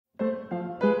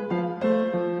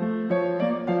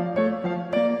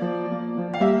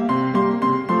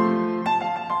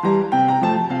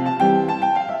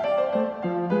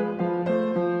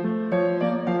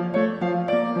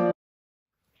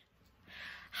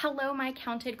Hello, my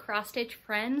counted cross stitch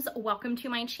friends. Welcome to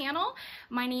my channel.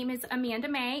 My name is Amanda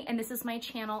Mae, and this is my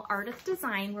channel, Ardith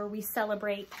Design, where we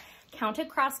celebrate counted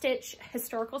cross stitch,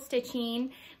 historical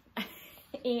stitching,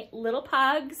 little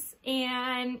pugs,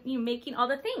 and making all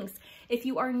the things. If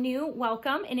you are new,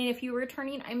 welcome. And if you're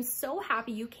returning, I'm so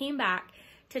happy you came back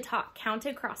to talk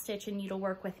counted cross stitch and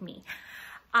needlework with me.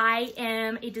 I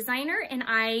am a designer and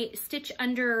I stitch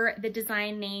under the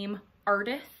design name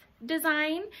Ardith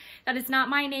Design. That is not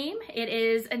my name. It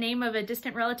is a name of a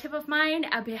distant relative of mine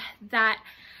that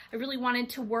I really wanted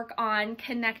to work on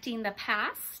connecting the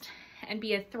past and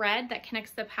be a thread that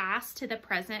connects the past to the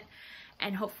present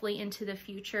and hopefully into the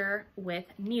future with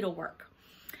needlework.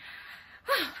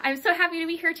 I'm so happy to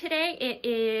be here today. It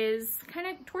is kind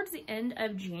of towards the end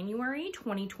of January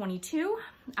 2022.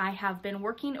 I have been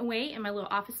working away in my little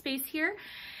office space here,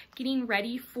 getting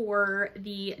ready for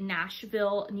the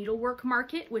Nashville Needlework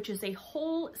Market, which is a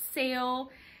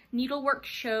wholesale needlework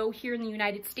show here in the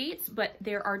United States, but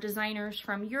there are designers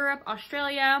from Europe,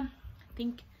 Australia, I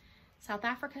think South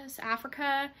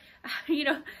Africa,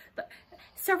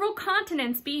 several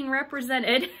continents being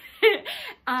represented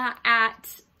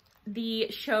at the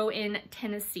show in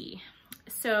Tennessee.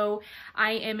 So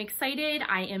I am excited.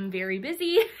 I am very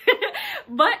busy,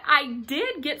 but I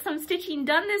did get some stitching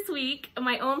done this week,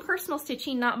 my own personal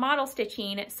stitching, not model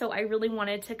stitching. So I really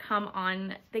wanted to come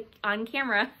on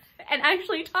camera and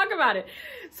actually talk about it.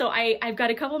 So I've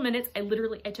got a couple minutes. I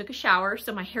took a shower,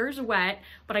 so my hair is wet,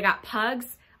 but I got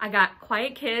pugs. I got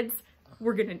quiet kids.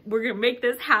 We're gonna make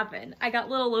this happen. I got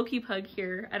little Loki pug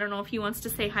here. I don't know if he wants to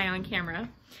say hi on camera.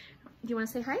 Do you want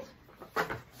to say hi?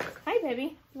 Hi,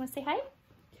 baby. You want to say hi?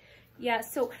 Yeah,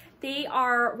 so they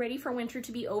are ready for winter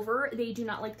to be over. They do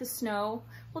not like the snow.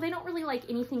 Well, they don't really like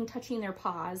anything touching their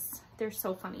paws. They're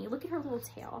so funny. Look at her little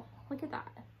tail. Look at that.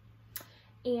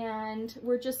 And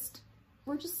we're just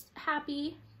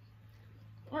happy,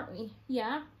 aren't we?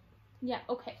 Yeah? Yeah,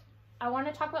 okay. I want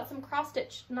to talk about some cross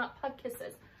stitch, not pug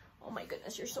kisses. Oh my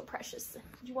goodness, you're so precious.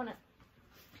 Do you want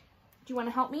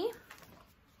to help me?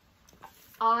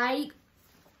 I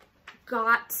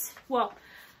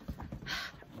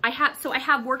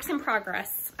have works in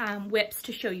progress, WIPS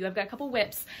to show you. I've got a couple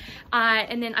WIPS,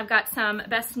 and then I've got some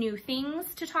best new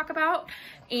things to talk about,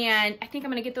 and I think I'm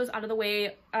gonna get those out of the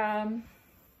way.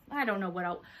 I don't know what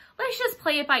else. Let's just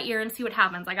play it by ear and see what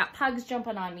happens. I got pugs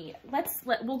jumping on me.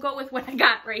 We'll go with what I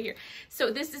got right here.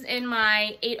 So this is in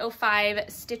my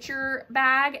 805 stitcher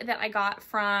bag that I got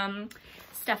from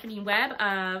Stephanie Webb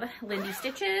of Lindy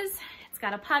Stitches. It's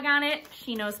got a pug on it.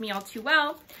 She knows me all too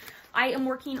well. I am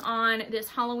working on this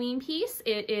Halloween piece.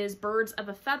 It is Birds of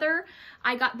a Feather.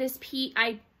 I got this piece,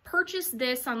 I purchased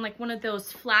this on like one of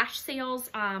those flash sales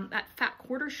at Fat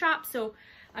Quarter Shop. So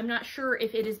I'm not sure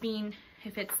if it's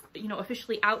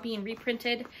officially out being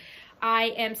reprinted.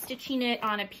 I am stitching it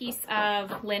on a piece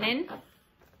of linen.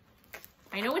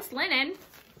 I know it's linen.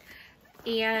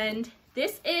 And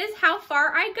this is how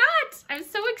far I got. I'm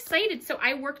so excited. So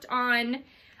I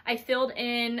filled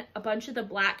in a bunch of the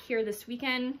black here this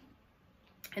weekend.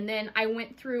 And then I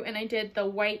went through and I did the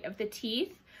white of the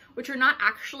teeth, which are not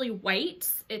actually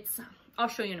white. I'll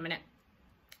show you in a minute.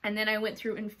 And then I went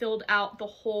through and filled out the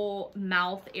whole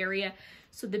mouth area.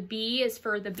 So the B is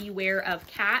for the Beware of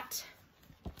Cat.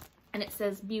 And it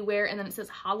says Beware, and then it says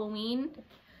Halloween.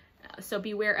 So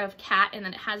Beware of Cat, and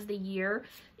then it has the year.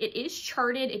 It is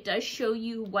charted. It does show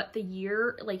you what the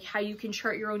year, like how you can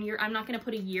chart your own year. I'm not going to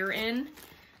put a year in.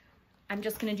 I'm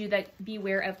just going to do the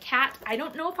Beware of Cat. I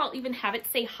don't know if I'll even have it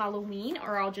say Halloween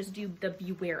or I'll just do the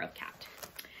Beware of Cat.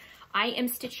 I am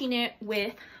stitching it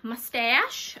with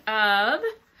Mustache of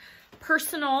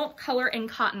Personal Color and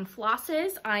Cotton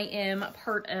Flosses. I am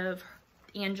part of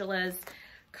Angela's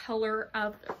color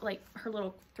of like her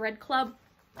little thread club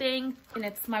thing, and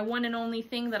it's my one and only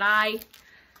thing that I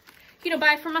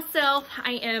buy for myself.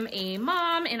 I am a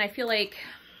mom and I feel like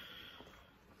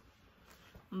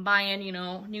I'm buying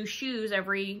new shoes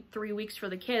every 3 weeks for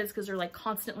the kids because they're like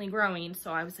constantly growing.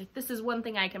 So I was like, this is one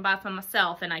thing I can buy for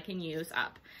myself and I can use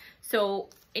up. So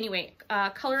anyway,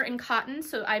 color and cotton.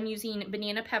 So I'm using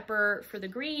banana pepper for the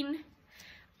green,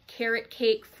 carrot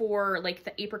cake for like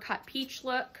the apricot peach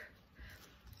look,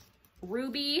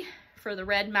 ruby for the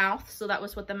red mouth. So that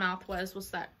was what the mouth was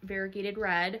that variegated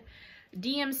red.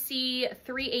 DMC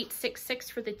 3866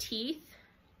 for the teeth.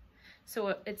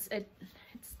 So it's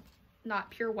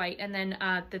not pure white. And then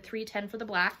the 310 for the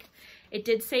black. It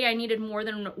did say I needed more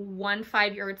than one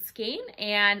 5-yard skein.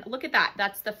 And look at that.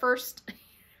 That's the first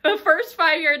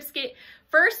 5-yard skein.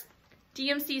 First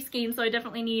DMC skein. So I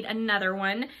definitely need another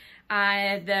one.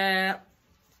 The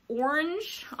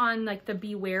orange on like the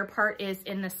Beware part is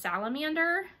in the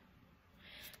salamander.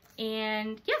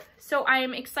 And yeah, so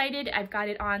I'm excited. I've got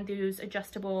it on those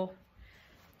adjustable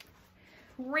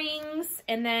rings,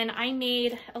 and then I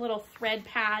made a little thread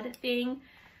pad thing,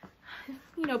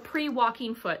 you know,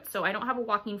 pre-walking foot. So I don't have a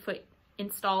walking foot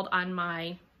installed on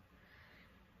my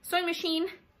sewing machine.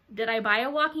 Did I buy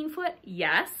a walking foot?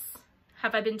 Yes.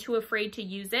 Have I been too afraid to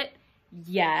use it?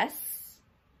 Yes.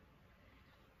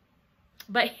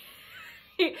 But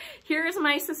here's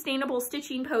my sustainable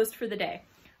stitching post for the day.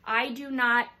 I do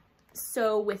not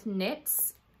sew with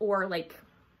knits, or like,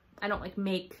 I don't like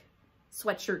make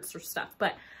sweatshirts or stuff,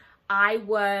 but I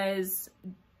was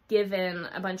given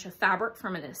a bunch of fabric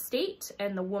from an estate,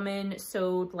 and the woman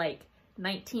sewed like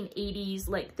 1980s,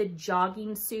 like the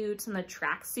jogging suits and the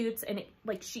track suits, and it,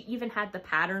 like, she even had the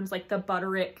patterns, like the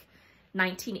Butterick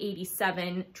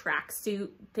 1987 tracksuit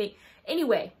thing.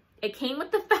 Anyway, it came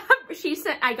with the fabric. She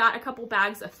said I got a couple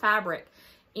bags of fabric,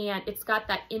 and it's got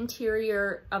that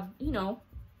interior of, you know,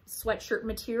 sweatshirt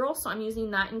material. So I'm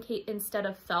using that instead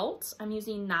of felt. I'm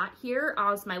using that here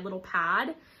as my little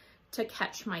pad to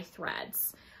catch my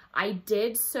threads. I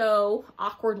did sew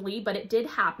awkwardly, but it did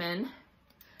happen.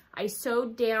 I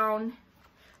sewed down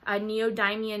a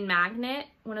neodymium magnet,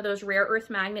 one of those rare earth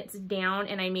magnets, down,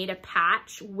 and I made a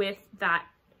patch with that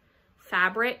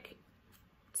fabric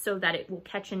so that it will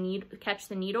catch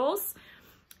the needles.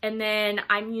 And then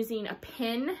I'm using a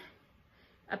pin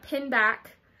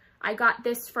back. I got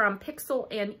this from Pixel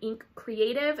and Ink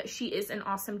Creative. She is an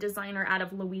awesome designer out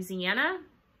of Louisiana.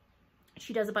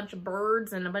 She does a bunch of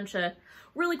birds and a bunch of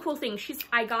really cool things.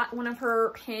 I got one of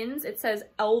her pins. It says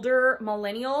Elder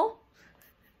Millennial.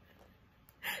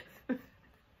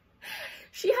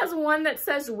 She has one that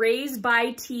says Raised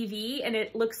by TV, and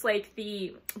it looks like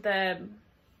the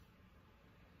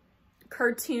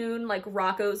cartoon, like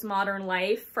Rocko's Modern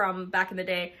Life from back in the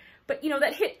day. But, you know,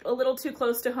 that hit a little too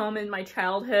close to home in my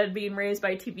childhood, being raised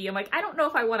by TV. I'm like, I don't know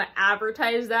if I want to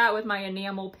advertise that with my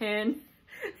enamel pin.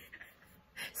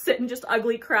 Sit and just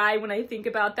ugly cry when I think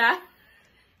about that.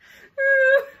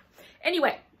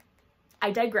 Anyway,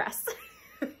 I digress.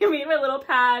 I made my little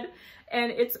pad,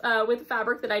 and it's with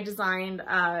fabric that I designed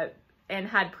and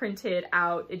had printed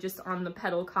out. It just on the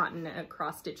petal cotton, a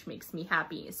cross stitch makes me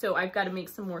happy. So I've got to make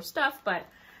some more stuff, but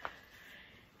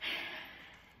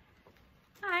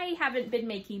I haven't been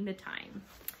making the time.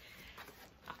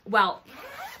 Well,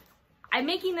 I'm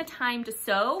making the time to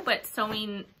sew, but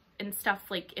sewing and stuff,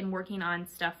 like, and working on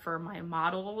stuff for my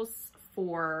models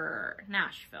for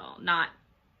Nashville, not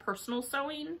personal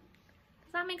sewing.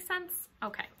 Does that make sense?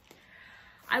 Okay.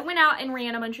 I went out and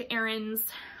ran a bunch of errands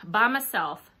by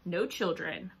myself, no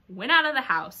children, went out of the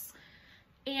house.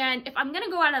 And if I'm gonna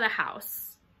go out of the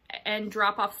house and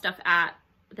drop off stuff at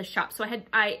the shop, so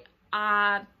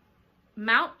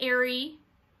Mount Airy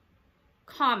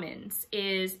Commons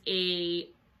is a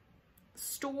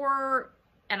store,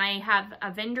 and I have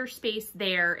a vendor space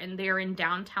there, and they're in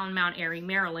downtown Mount Airy,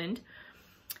 Maryland.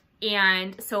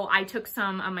 And so I took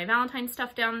some of my Valentine's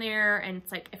stuff down there, and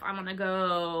it's like, if I'm gonna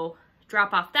go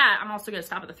drop off that, I'm also gonna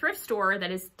stop at the thrift store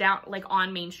that is down, like,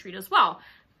 on Main Street as well.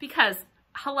 Because,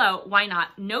 hello, why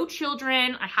not? No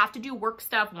children, I have to do work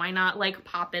stuff, why not, like,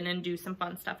 pop in and do some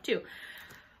fun stuff too?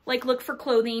 Like, look for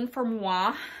clothing for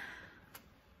moi,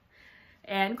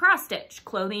 and cross stitch,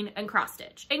 clothing and cross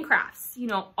stitch, and crafts, you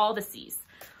know, all the C's.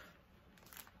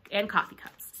 And coffee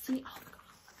cups. See, oh,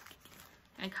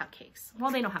 and cupcakes.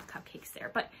 Well, they don't have cupcakes there,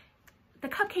 but the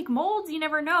cupcake molds, you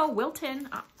never know. Wilton.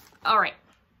 Oh, all right.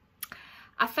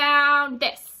 I found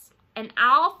this. An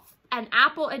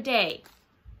apple a day.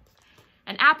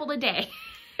 An apple a day.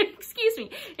 Excuse me.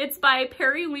 It's by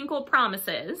Periwinkle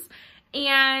Promises.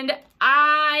 And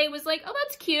I was like, oh,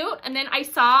 that's cute. And then I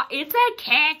saw it's a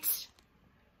kit.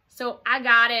 So I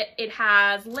got it. It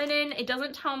has linen. It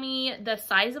doesn't tell me the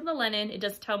size of the linen. It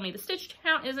doesn't tell me the stitch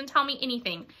count. It doesn't tell me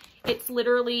anything. It's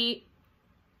literally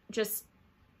just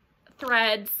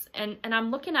threads. And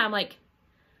I'm looking at it, I'm like,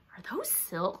 are those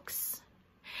silks?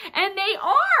 And they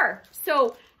are.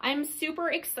 So I'm super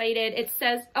excited. It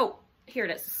says, oh, here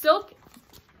it is. Silk.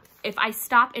 If I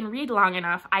stop and read long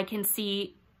enough, I can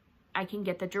see, I can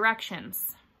get the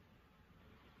directions.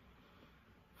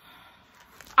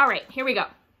 All right, here we go.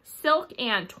 Silk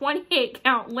and 28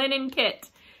 count linen kit.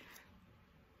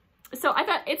 So I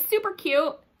thought it's super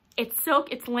cute. It's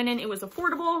silk, it's linen, it was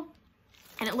affordable.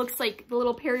 And it looks like the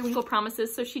little Periwinkle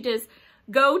Promises. So she does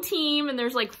Go Team, and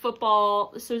there's like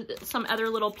football, so some other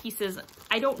little pieces.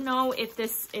 I don't know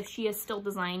if she is still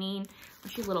designing.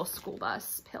 She's a little school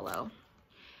bus pillow.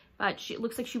 But it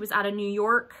looks like she was out of New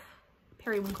York.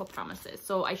 Periwinkle Promises.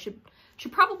 So I should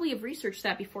Should probably have researched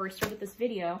that before I started this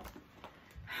video.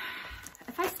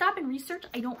 If I stop and research,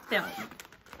 I don't film.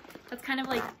 That's kind of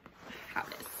like how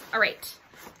it is. All right,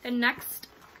 the next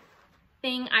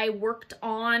thing I worked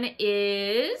on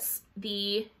is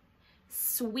the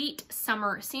Sweet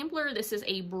Summer Sampler. This is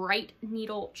a bright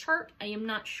needle chart. I am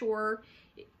not sure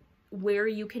where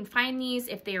you can find these,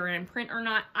 if they are in print or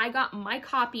not. I got my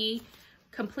copy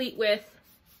complete with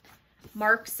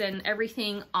marks and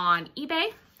everything on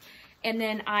eBay. And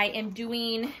then I am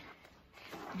doing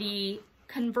the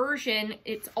conversion.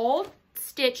 It's all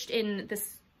stitched in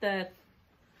this, the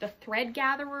thread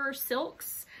gatherer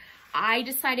silks. I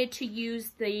decided to use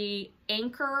the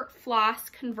Anchor floss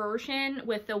conversion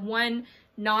with the one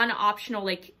non-optional,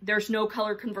 like there's no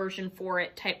color conversion for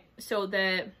it type. So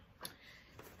let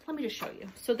me just show you.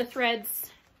 So the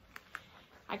threads,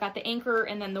 I got the Anchor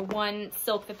and then the one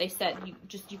silk that they said,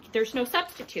 there's no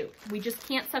substitute. We just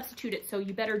can't substitute it. So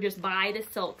you better just buy the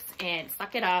silks and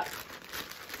suck it up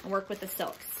and work with the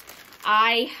silks.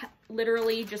 I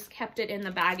literally just kept it in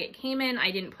the bag it came in. I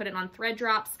didn't put it on thread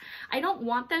drops. I don't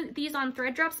want these on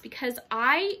thread drops because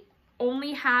I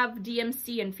only have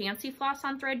DMC and Fancy Floss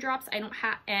on thread drops. I don't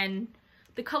have, and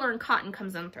the Color and Cotton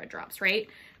comes on thread drops, right?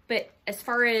 But as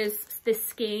far as the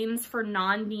skeins for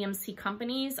non-DMC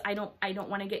companies, I don't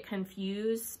want to get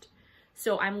confused.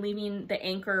 So I'm leaving the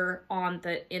Anchor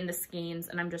in the skeins,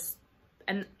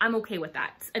 and I'm okay with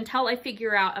that until I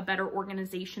figure out a better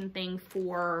organization thing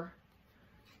for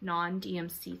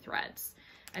non-DMC threads.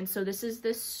 And so this is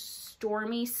the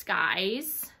Stormy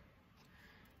Skies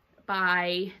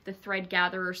by the Thread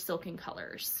Gatherer Silken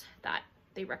Colors that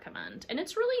they recommend, and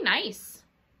it's really nice.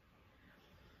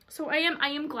 So I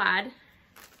am glad.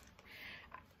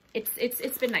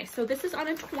 It's been nice. So this is on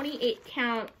a 28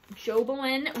 count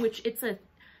Jobelin, which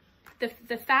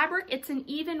the fabric, it's an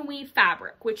even weave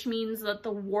fabric, which means that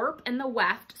the warp and the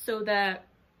weft, so the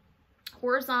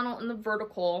horizontal and the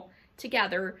vertical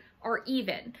together are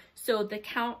even. So the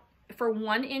count for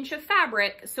 1 inch of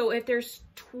fabric, so if there's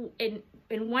in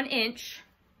 1 inch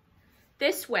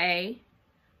this way,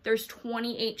 there's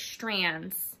 28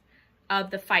 strands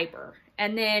of the fiber.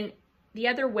 And then the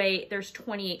other way, there's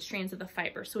 28 strands of the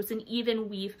fiber. So it's an even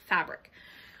weave fabric.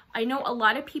 I know a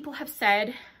lot of people have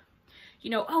said, you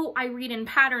know, oh, I read in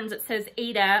patterns, it says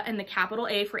Ada and the capital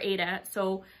A for Ada.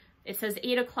 So it says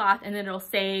Ada cloth and then it'll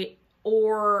say,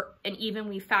 or an even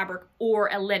weave fabric or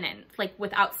a linen, like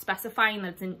without specifying that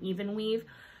it's an even weave.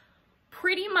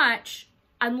 Pretty much,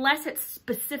 unless it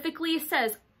specifically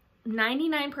says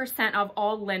 99% of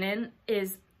all linen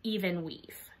is even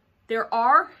weave. There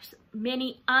are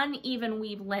many uneven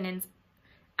weave linens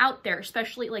out there,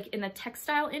 especially like in the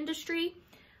textile industry.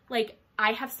 Like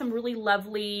I have some really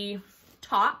lovely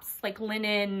tops, like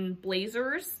linen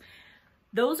blazers.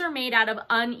 Those are made out of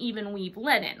uneven weave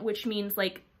linen, which means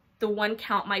like the one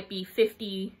count might be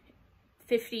 50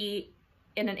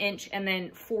 in an inch and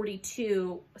then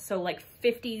 42. So like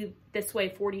 50 this way,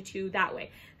 42 that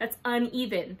way. That's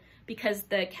uneven because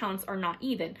the counts are not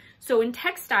even. So in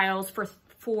textiles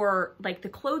for like the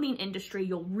clothing industry,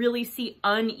 you'll really see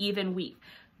uneven weave.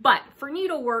 But for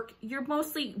needlework, you're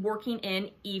mostly working in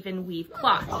even weave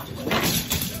cloth.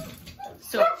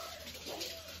 So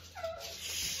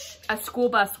a school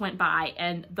bus went by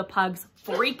and the pugs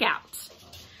freak out.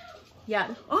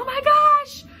 Yeah. Oh my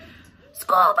gosh,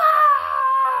 school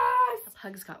bus! The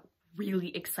pugs got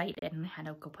really excited and I had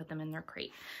to go put them in their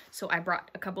crate. So I brought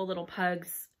a couple little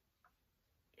pugs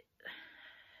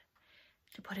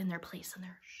to put in their place, and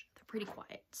they're pretty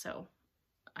quiet. So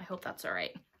I hope that's all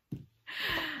right.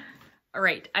 All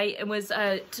right, I was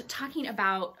talking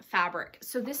about fabric.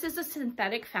 So this is a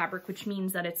synthetic fabric, which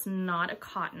means that it's not a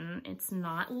cotton, it's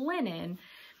not linen.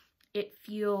 It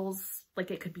feels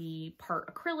like it could be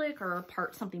part acrylic or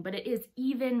part something, but it is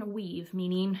even weave,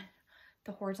 meaning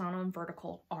the horizontal and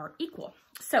vertical are equal.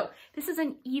 So this is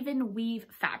an even weave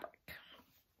fabric,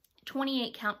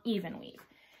 28 count even weave.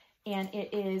 And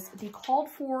it is the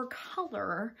called for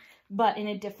color, but in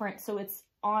a different, so it's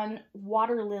on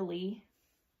Water Lily.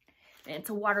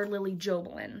 It's a Water Lily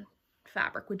Jobelin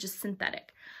fabric, which is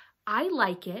synthetic. I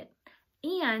like it.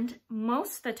 And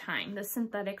most of the time, the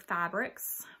synthetic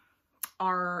fabrics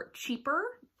are cheaper,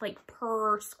 like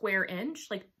per square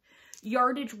inch, like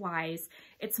yardage wise,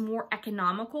 it's more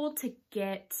economical to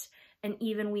get an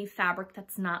even weave fabric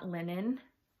that's not linen.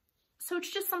 So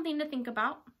it's just something to think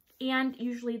about. And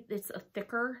usually it's a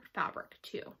thicker fabric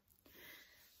too.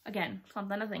 Again,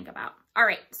 something to think about. All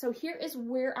right, so here is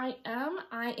where I am.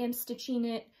 I am stitching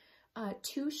it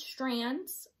 2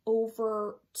 strands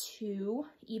over 2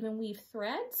 even weave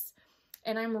threads,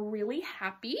 and I'm really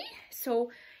happy. So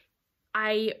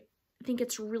I think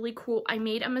it's really cool. I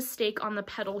made a mistake on the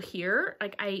petal here.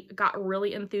 Like I got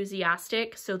really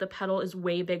enthusiastic, so the petal is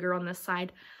way bigger on this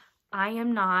side. I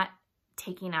am not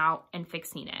taking out and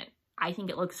fixing it. I think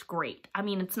it looks great. I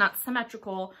mean, it's not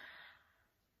symmetrical,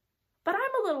 but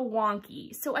I'm a little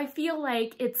wonky, so I feel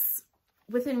like it's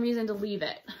within reason to leave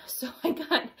it. So I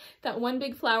got that one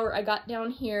big flower I got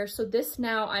down here. So this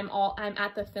now I'm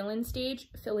at the fill-in stage,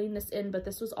 filling this in, but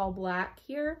this was all black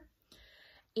here.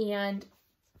 And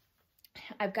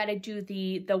I've got to do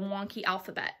the wonky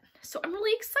alphabet. So I'm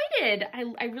really excited.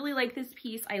 I really like this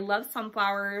piece. I love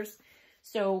sunflowers.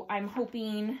 So I'm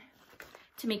hoping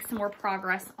to make some more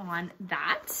progress on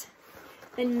that.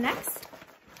 The next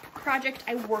project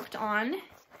I worked on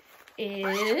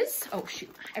is, oh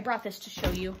shoot, I brought this to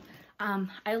show you.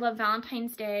 I love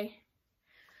Valentine's Day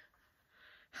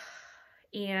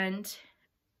and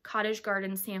Cottage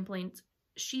Garden Samplings.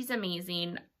 She's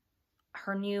amazing.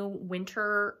 Her new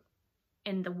Winter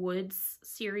in the Woods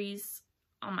series,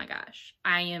 oh my gosh,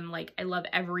 I love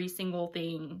every single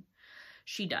thing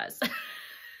she does.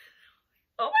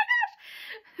 Oh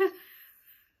my gosh.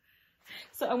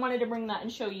 So I wanted to bring that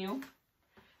and show you.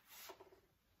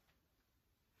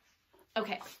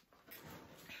 Okay.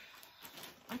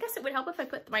 I guess it would help if I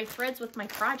put my threads with my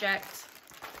project.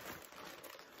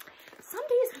 Some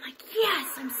days I'm like,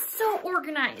 yes, I'm so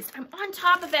organized. I'm on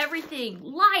top of everything.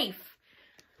 Life.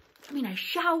 I mean, I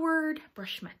showered,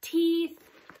 brushed my teeth.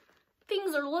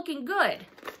 Things are looking good.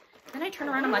 Then I turn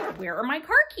around, I'm like, where are my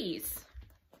car keys?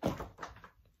 What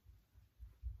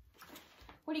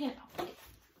are you gonna do?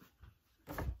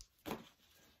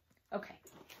 Okay.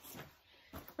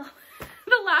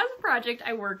 The last project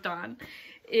I worked on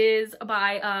is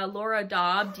by Laura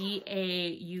Daub,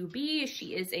 D-A-U-B.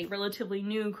 She is a relatively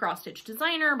new cross-stitch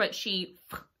designer, but she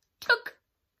took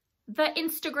the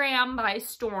Instagram by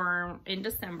storm in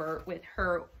December with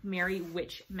her Merry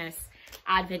Witchmas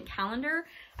Advent Calendar.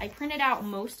 I printed out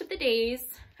most of the days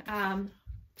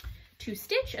to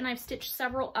stitch, and I've stitched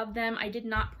several of them. I did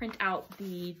not print out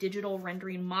the digital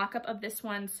rendering mock-up of this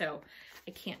one, so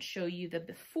I can't show you the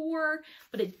before,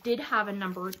 but it did have a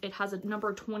number. It has a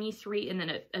number 23 and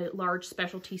then a large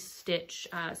specialty stitch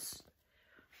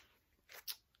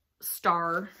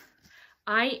star.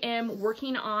 I am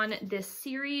working on this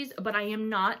series, but I am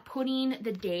not putting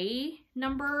the day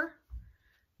number.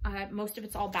 Most of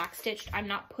it's all backstitched. I'm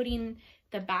not putting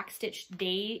the backstitched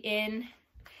day in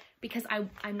because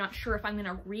I'm not sure if I'm going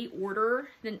to reorder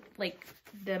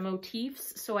the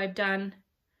motifs. So I've done,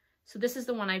 so this is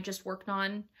the one I just worked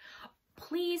on.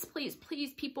 Please, please,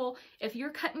 please, people, if you're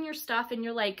cutting your stuff and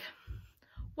you're like,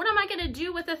 what am I going to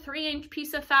do with a 3-inch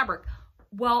piece of fabric?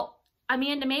 Well,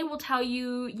 Amanda Mae will tell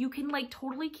you, you can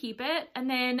totally keep it and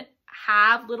then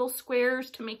have little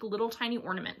squares to make little tiny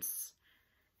ornaments.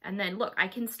 And then look, I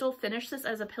can still finish this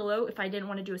as a pillow if I didn't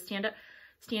want to do a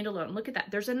standalone. Look at that.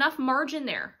 There's enough margin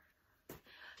there.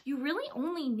 You really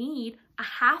only need a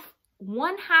half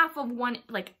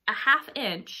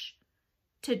inch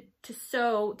to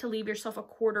sew, to leave yourself a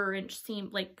 1/4 inch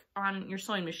seam on your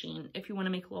sewing machine if you want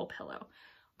to make a little pillow.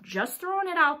 Just throwing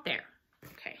it out there.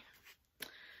 Okay.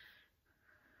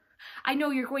 I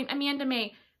know you're going, Amanda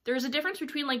Mae, there's a difference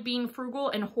between being frugal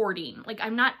and hoarding.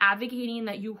 I'm not advocating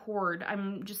that you hoard.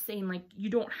 I'm just saying you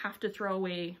don't have to throw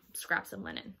away scraps of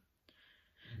linen.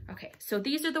 Okay, so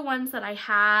these are the ones that I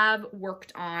have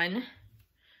worked on.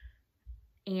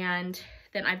 And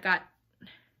then I've got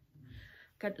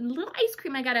a little ice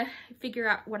cream. I gotta figure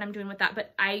out what I'm doing with that,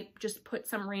 but I just put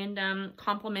some random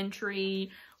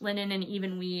complimentary linen and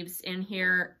even weaves in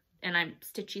here and I'm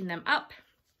stitching them up.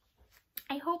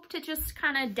 I hope to just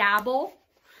kind of dabble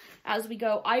as we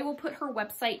go. I will put her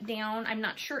website down. I'm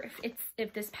not sure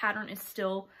if this pattern is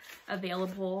still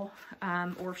available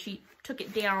or if she took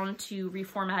it down to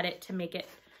reformat it to make it.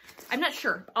 I'm not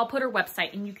sure. I'll put her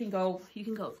website and you can go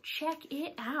check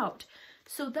it out.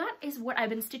 So that is what I've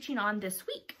been stitching on this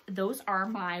week. Those are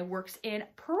my works in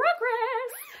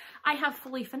progress. I have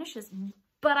fully finishes,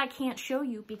 but I can't show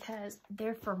you because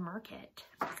they're for market.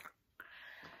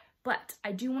 But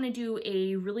I do want to do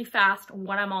a really fast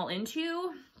what I'm all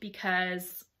into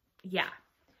because, yeah.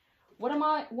 What am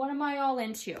I all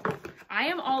into? I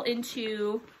am all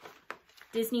into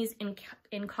Disney's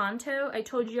Encanto. I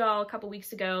told you all a couple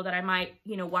weeks ago that I might,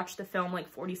 watch the film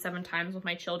 47 times with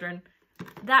my children.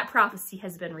 That prophecy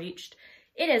has been reached.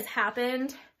 It has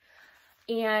happened.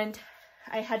 And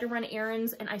I had to run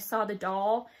errands and I saw the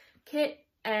doll kit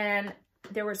and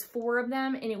there was 4 of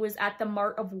them and it was at the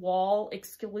Mart of Wall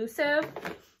exclusive.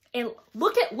 And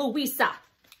look at Louisa.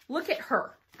 Look at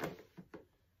her.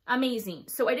 Amazing.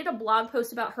 So I did a blog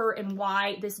post about her and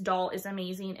why this doll is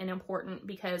amazing and important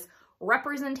because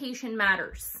Representation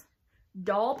matters.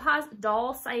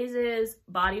 Doll sizes,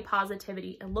 body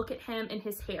positivity, and look at him and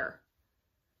his hair.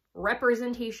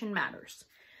 Representation matters.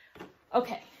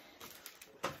 Okay.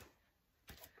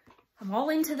 I'm all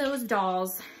into those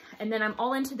dolls. And then I'm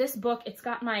all into this book. It's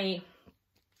got the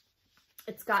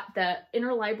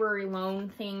interlibrary loan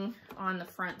thing on the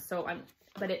front.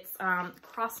 But it's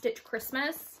Cross Stitch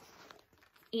Christmas.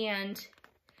 And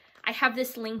I have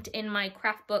this linked in my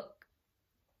craft book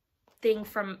thing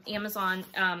from Amazon.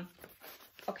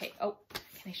 Okay. Oh,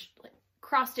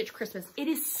 Cross Stitch Christmas. It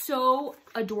is so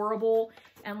adorable.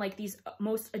 And like these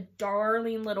most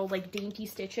darling little like dainty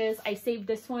stitches. I saved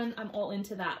this one. I'm all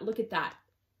into that. Look at that.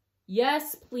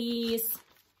 Yes, please.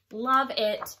 Love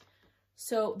it.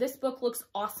 So this book looks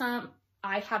awesome.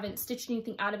 I haven't stitched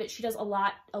anything out of it. She does a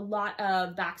lot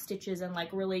of back stitches and like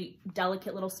really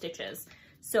delicate little stitches.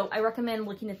 So I recommend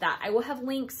looking at that. I will have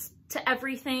links to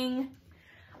everything.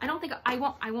 I don't think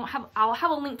I'll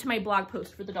have a link to my blog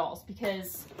post for the dolls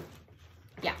because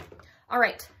yeah. All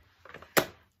right.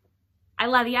 I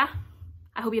love ya.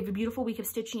 I hope you have a beautiful week of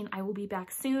stitching. I will be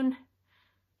back soon.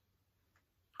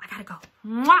 I gotta go.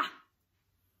 Mwah!